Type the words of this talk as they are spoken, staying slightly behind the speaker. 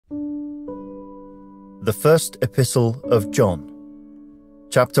The First Epistle of John,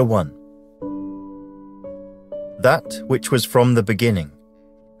 Chapter 1. That which was from the beginning,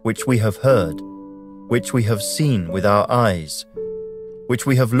 which we have heard, which we have seen with our eyes, which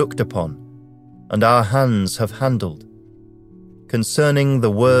we have looked upon, and our hands have handled, concerning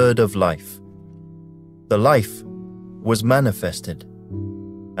the word of life. The life was manifested,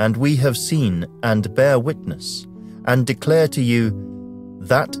 and we have seen and bear witness, and declare to you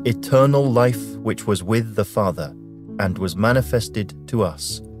that eternal life which was with the Father, and was manifested to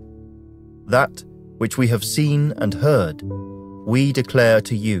us. That which we have seen and heard, we declare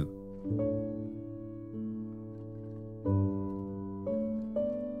to you.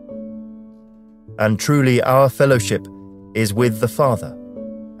 And truly our fellowship is with the Father,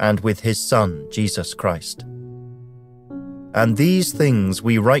 and with his Son, Jesus Christ. And these things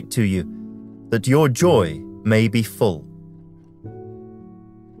we write to you, that your joy may be full.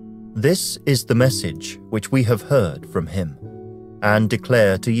 This is the message which we have heard from him, and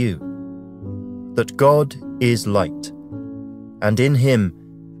declare to you, that God is light, and in him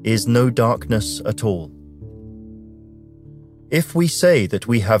is no darkness at all. If we say that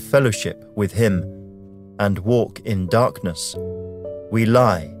we have fellowship with him, and walk in darkness, we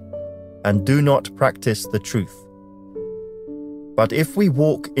lie, and do not practice the truth. But if we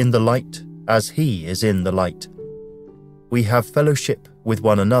walk in the light as he is in the light, we have fellowship with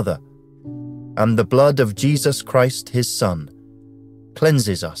one another, and the blood of Jesus Christ his Son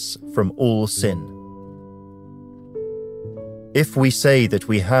cleanses us from all sin. If we say that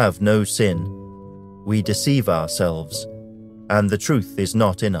we have no sin, we deceive ourselves, and the truth is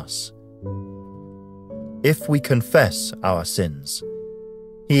not in us. If we confess our sins,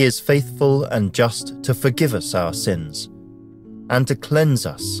 he is faithful and just to forgive us our sins, and to cleanse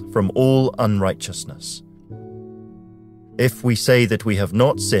us from all unrighteousness. If we say that we have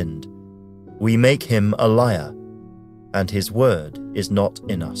not sinned, we make him a liar, and his word is not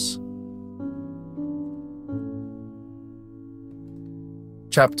in us.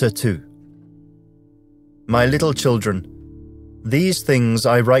 Chapter 2. My little children, these things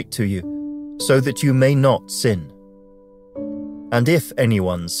I write to you, so that you may not sin. And if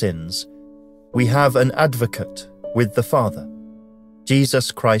anyone sins, we have an advocate with the Father,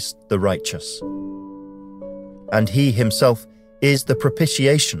 Jesus Christ the righteous. And he himself is the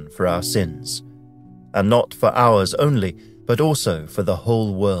propitiation for our sins, and not for ours only, but also for the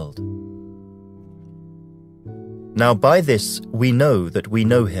whole world. Now by this we know that we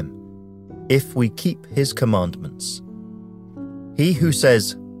know him, if we keep his commandments. He who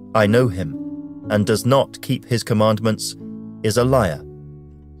says, I know him, and does not keep his commandments, is a liar,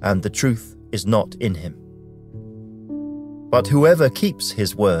 and the truth is not in him. But whoever keeps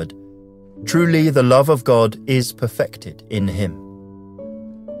his word, truly the love of God is perfected in him.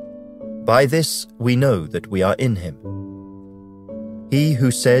 By this we know that we are in him. He who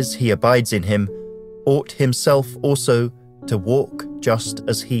says he abides in him ought himself also to walk just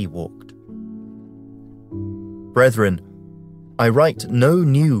as he walked. Brethren, I write no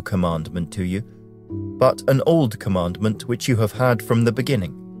new commandment to you, but an old commandment which you have had from the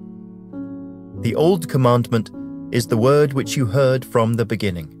beginning. The old commandment is the word which you heard from the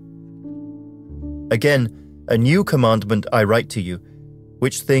beginning. Again, a new commandment I write to you,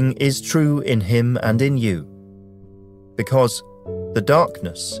 which thing is true in him and in you, because the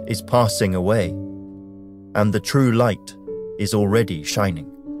darkness is passing away, and the true light is already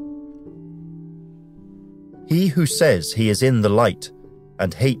shining. He who says he is in the light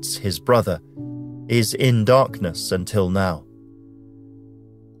and hates his brother is in darkness until now.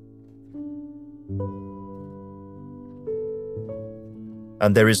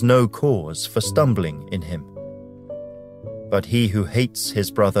 And there is no cause for stumbling in him. But he who hates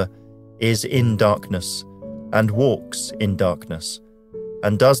his brother is in darkness, and walks in darkness,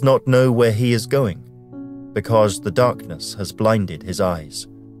 and does not know where he is going, because the darkness has blinded his eyes.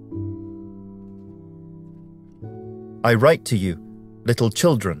 I write to you, little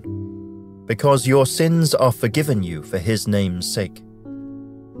children, because your sins are forgiven you for his name's sake.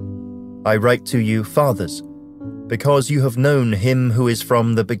 I write to you, fathers, because you have known him who is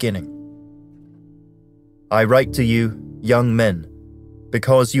from the beginning. I write to you, young men,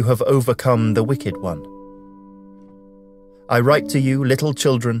 because you have overcome the wicked one. I write to you, little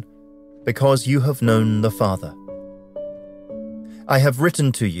children, because you have known the Father. I have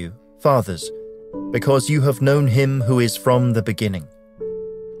written to you, fathers, because you have known him who is from the beginning.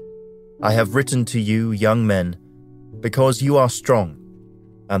 I have written to you, young men, because you are strong,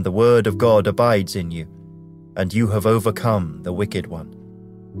 and the word of God abides in you, and you have overcome the wicked one.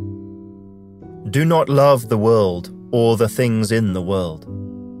 Do not love the world or the things in the world.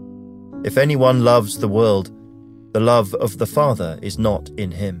 If anyone loves the world, the love of the Father is not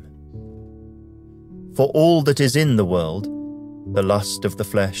in him. For all that is in the world, the lust of the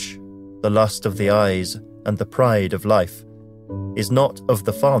flesh, the lust of the eyes, and the pride of life, is not of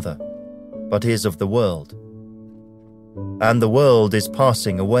the Father, but is of the world. And the world is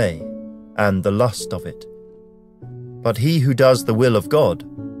passing away, and the lust of it. But he who does the will of God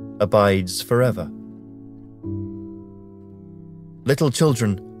abides forever. Little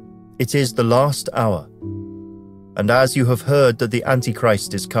children, it is the last hour, and as you have heard that the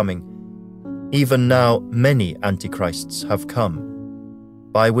Antichrist is coming, even now many Antichrists have come,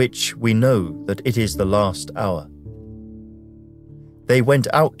 by which we know that it is the last hour. They went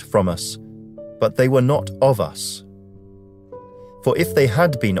out from us, but they were not of us. For if they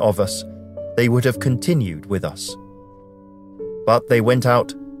had been of us, they would have continued with us. But they went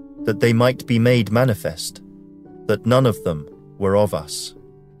out that they might be made manifest, that none of them were of us.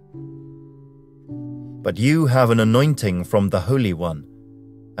 But you have an anointing from the Holy One,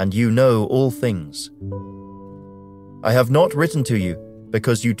 and you know all things. I have not written to you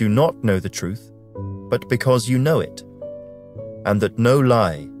because you do not know the truth, but because you know it, and that no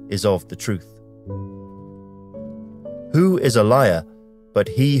lie is of the truth. Who is a liar but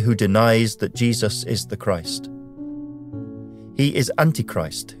he who denies that Jesus is the Christ? He is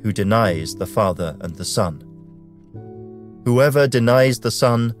Antichrist who denies the Father and the Son. Whoever denies the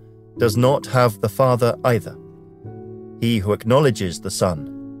Son does not have the Father either. He who acknowledges the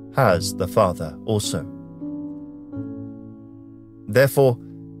Son has the Father also. Therefore,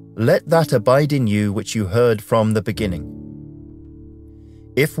 let that abide in you which you heard from the beginning.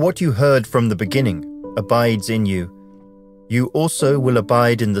 If what you heard from the beginning abides in you, you also will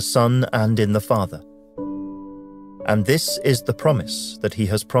abide in the Son and in the Father. And this is the promise that he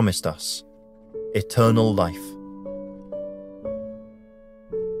has promised us, eternal life.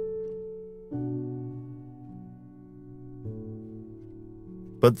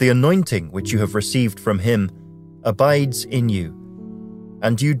 But the anointing which you have received from him abides in you,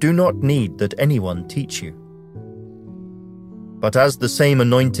 and you do not need that anyone teach you. But as the same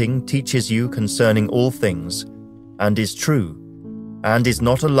anointing teaches you concerning all things, and is true, and is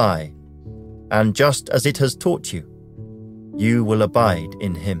not a lie, and just as it has taught you, you will abide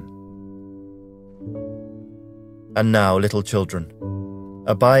in him. And now, little children,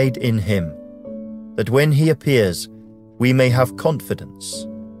 abide in him, that when he appears, we may have confidence,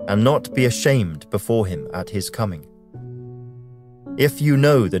 and not be ashamed before him at his coming. If you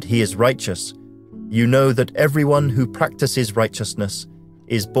know that he is righteous, you know that everyone who practices righteousness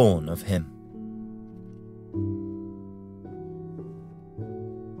is born of him.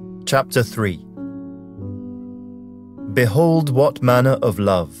 Chapter 3. Behold what manner of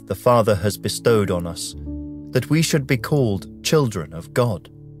love the Father has bestowed on us, that we should be called children of God.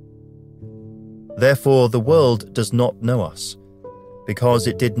 Therefore the world does not know us, because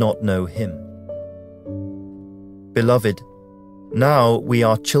it did not know him. Beloved, now we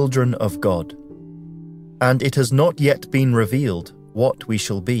are children of God, and it has not yet been revealed what we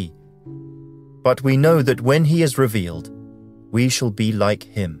shall be. But we know that when he is revealed, we shall be like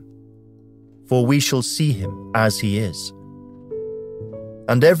him, for we shall see him as he is.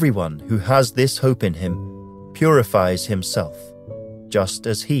 And everyone who has this hope in him purifies himself, just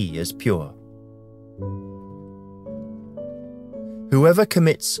as he is pure. Whoever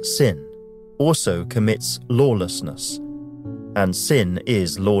commits sin also commits lawlessness, and sin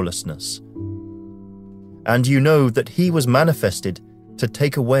is lawlessness. And you know that he was manifested to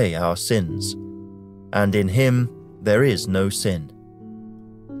take away our sins, and in him there is no sin.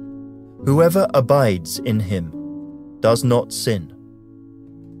 Whoever abides in him does not sin.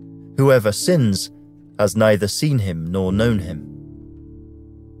 Whoever sins has neither seen him nor known him.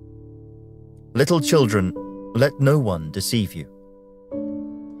 Little children, let no one deceive you.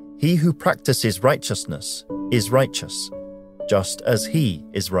 He who practices righteousness is righteous, just as he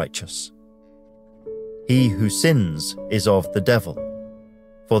is righteous. He who sins is of the devil,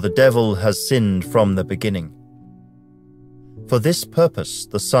 for the devil has sinned from the beginning. For this purpose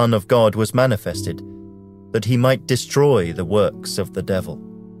the Son of God was manifested, that he might destroy the works of the devil.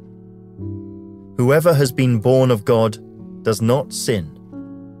 Whoever has been born of God does not sin,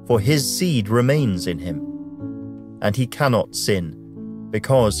 for his seed remains in him, and he cannot sin,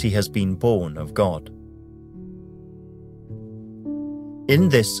 because he has been born of God. In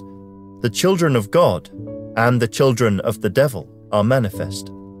this, the children of God and the children of the devil are manifest.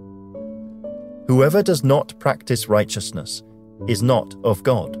 Whoever does not practice righteousness is not of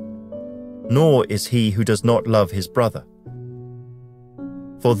God, nor is he who does not love his brother.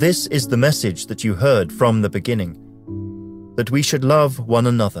 For this is the message that you heard from the beginning, that we should love one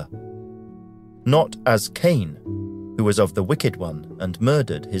another, not as Cain, who was of the wicked one and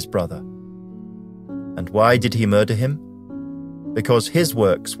murdered his brother. And why did he murder him? Because his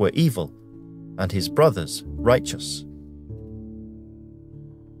works were evil, and his brother's righteous.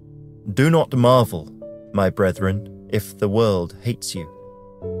 Do not marvel, my brethren, if the world hates you.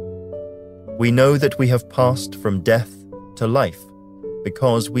 We know that we have passed from death to life,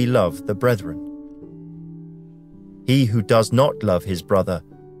 because we love the brethren. He who does not love his brother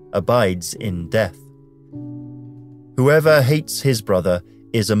abides in death. Whoever hates his brother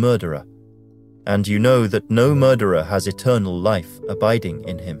is a murderer, and you know that no murderer has eternal life abiding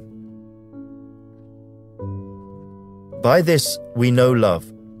in him. By this we know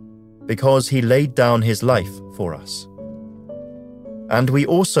love, because he laid down his life for us. And we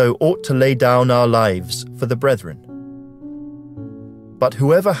also ought to lay down our lives for the brethren. But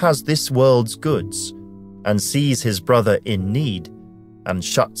whoever has this world's goods, and sees his brother in need, and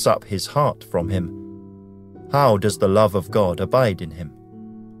shuts up his heart from him, how does the love of God abide in him?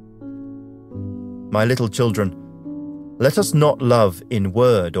 My little children, let us not love in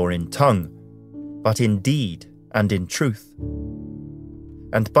word or in tongue, but in deed and in truth.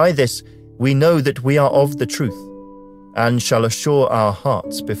 And by this we know that we are of the truth, and shall assure our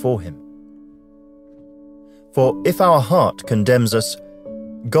hearts before him. For if our heart condemns us,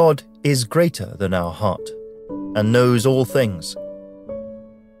 God is greater than our heart, and knows all things.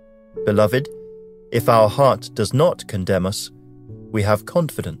 Beloved, if our heart does not condemn us, we have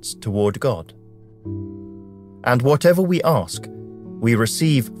confidence toward God. And whatever we ask, we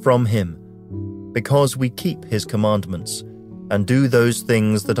receive from him, because we keep his commandments, and do those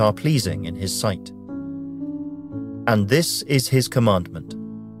things that are pleasing in his sight. And this is his commandment,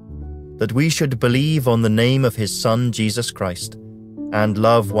 that we should believe on the name of his Son Jesus Christ, and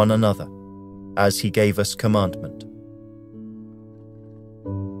love one another, as he gave us commandment.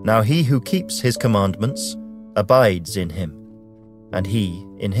 Now he who keeps his commandments abides in him, and he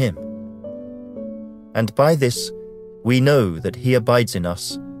in him. And by this we know that he abides in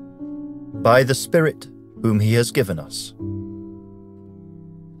us, by the Spirit whom he has given us.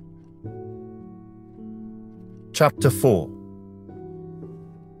 Chapter 4.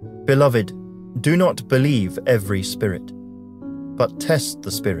 Beloved, do not believe every spirit, but test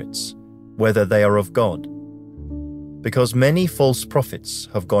the spirits, whether they are of God, because many false prophets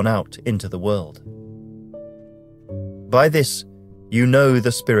have gone out into the world. By this you know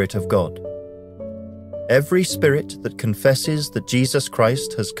the Spirit of God. Every spirit that confesses that Jesus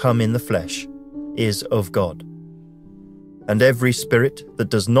Christ has come in the flesh is of God. And every spirit that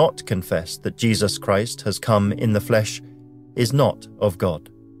does not confess that Jesus Christ has come in the flesh is not of God.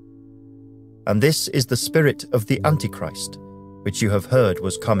 And this is the spirit of the Antichrist, which you have heard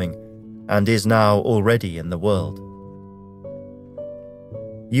was coming, and is now already in the world.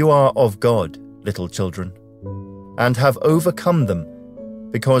 You are of God, little children, and have overcome them,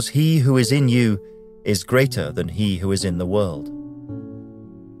 because he who is in you is greater than he who is in the world.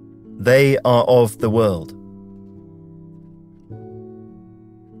 They are of the world.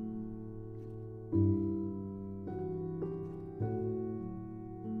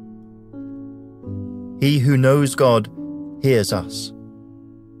 He who knows God hears us.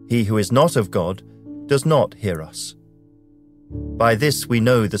 He who is not of God does not hear us. By this we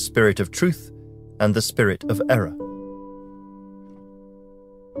know the spirit of truth and the spirit of error.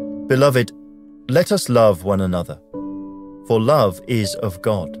 Beloved, let us love one another, for love is of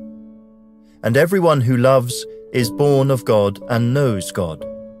God. And everyone who loves is born of God and knows God.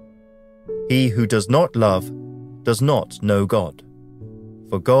 He who does not love does not know God,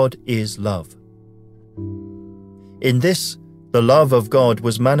 for God is love. In this, the love of God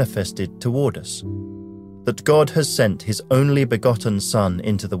was manifested toward us, that God has sent his only begotten Son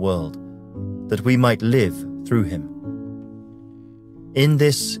into the world, that we might live through him. In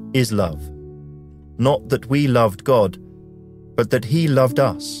this is love, not that we loved God, but that he loved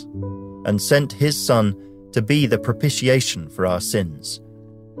us, and sent his Son to be the propitiation for our sins.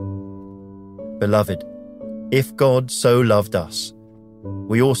 Beloved, if God so loved us,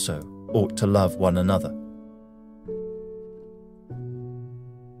 we also ought to love one another.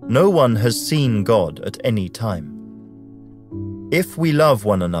 No one has seen God at any time. If we love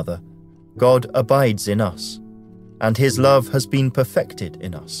one another, God abides in us, and his love has been perfected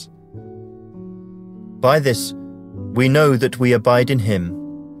in us. By this, we know that we abide in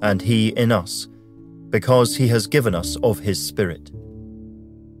him, and he in us, because he has given us of his Spirit.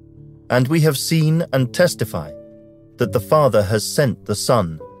 And we have seen and testify that the Father has sent the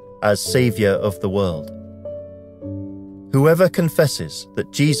Son as Saviour of the world. Whoever confesses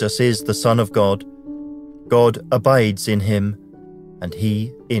that Jesus is the Son of God, God abides in him, and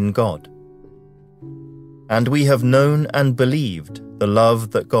he in God. and we have known and believed the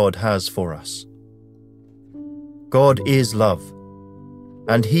love that God has for us. God is love,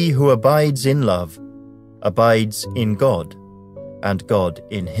 and he who abides in love abides in God, and God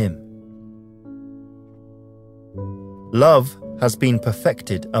in him. Love has been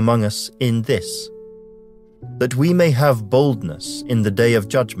perfected among us in this, that we may have boldness in the day of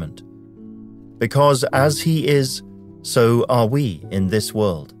judgment, because as he is, so are we in this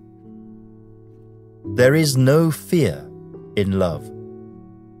world. There is no fear in love,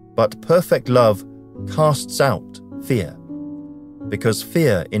 but perfect love casts out fear, because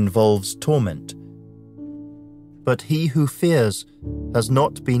fear involves torment. But he who fears has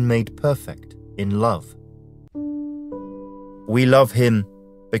not been made perfect in love. We love him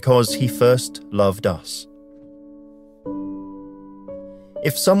because he first loved us.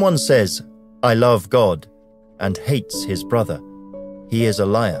 If someone says, "I love God," and hates his brother, he is a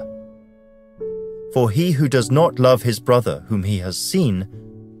liar. For he who does not love his brother whom he has seen,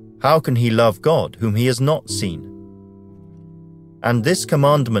 how can he love God whom he has not seen? And this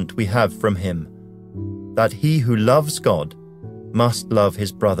commandment we have from him, that he who loves God must love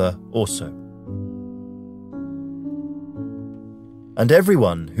his brother also. And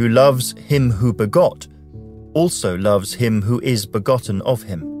everyone who loves him who begot also loves him who is begotten of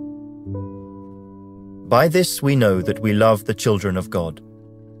him. By this we know that we love the children of God,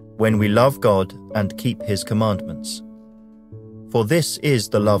 when we love God and keep his commandments. For this is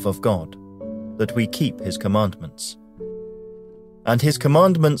the love of God, that we keep his commandments. And his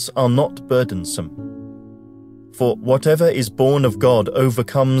commandments are not burdensome. For whatever is born of God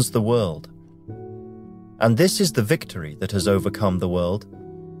overcomes the world. And this is the victory that has overcome the world,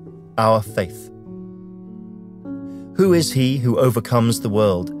 our faith. Who is he who overcomes the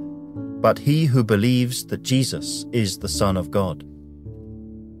world, but he who believes that Jesus is the Son of God?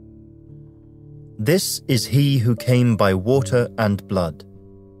 This is he who came by water and blood,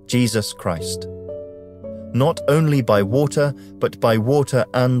 Jesus Christ. Not only by water, but by water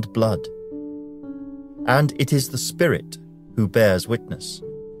and blood. And it is the Spirit who bears witness,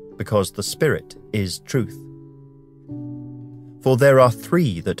 because the Spirit is truth. For there are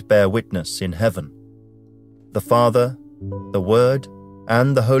three that bear witness in heaven: the Father, the Word,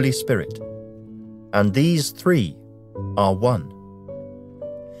 and the Holy Spirit, and these three are one.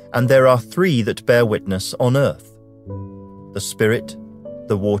 And there are three that bear witness on earth: the Spirit,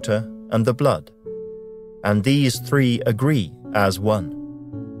 the water, and the blood, and these three agree as one.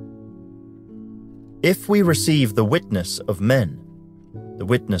 If we receive the witness of men, the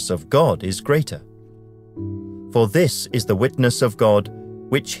witness of God is greater. For this is the witness of God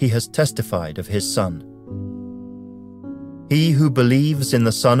which he has testified of his Son. He who believes in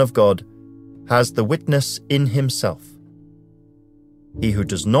the Son of God has the witness in himself. He who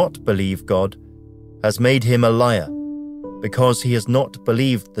does not believe God has made him a liar, because he has not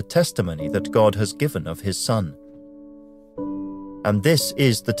believed the testimony that God has given of his Son. And this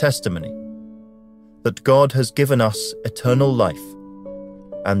is the testimony, that God has given us eternal life,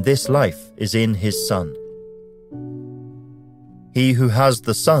 and this life is in his Son. He who has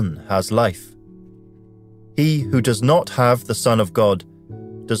the Son has life. He who does not have the Son of God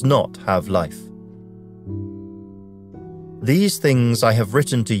does not have life. These things I have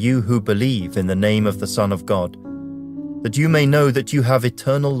written to you who believe in the name of the Son of God, that you may know that you have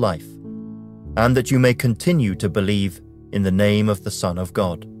eternal life, and that you may continue to believe in the name of the Son of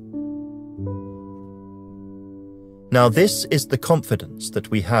God. Now this is the confidence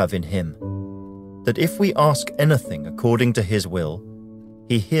that we have in him, that if we ask anything according to his will,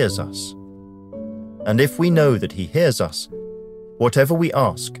 he hears us. And if we know that he hears us, whatever we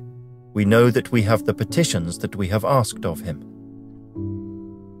ask, we know that we have the petitions that we have asked of him.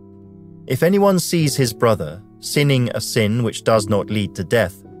 If anyone sees his brother sinning a sin which does not lead to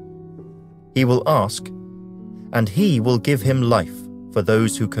death, he will ask, and he will give him life for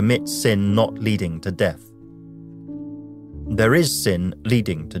those who commit sin not leading to death. There is sin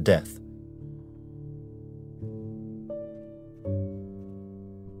leading to death.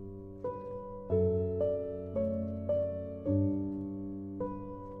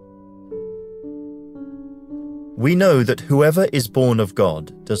 We know that whoever is born of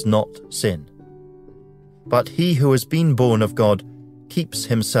God does not sin. But he who has been born of God keeps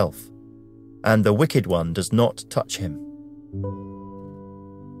himself, and the wicked one does not touch him.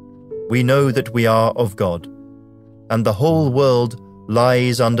 We know that we are of God, and the whole world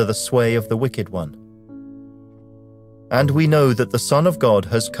lies under the sway of the wicked one. And we know that the Son of God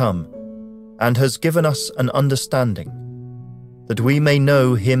has come, and has given us an understanding, that we may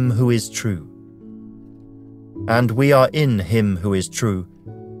know him who is true. And we are in him who is true,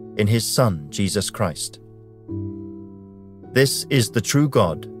 in his Son, Jesus Christ. This is the true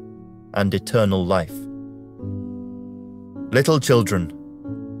God and eternal life. Little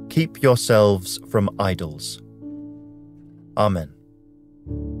children, keep yourselves from idols. Amen.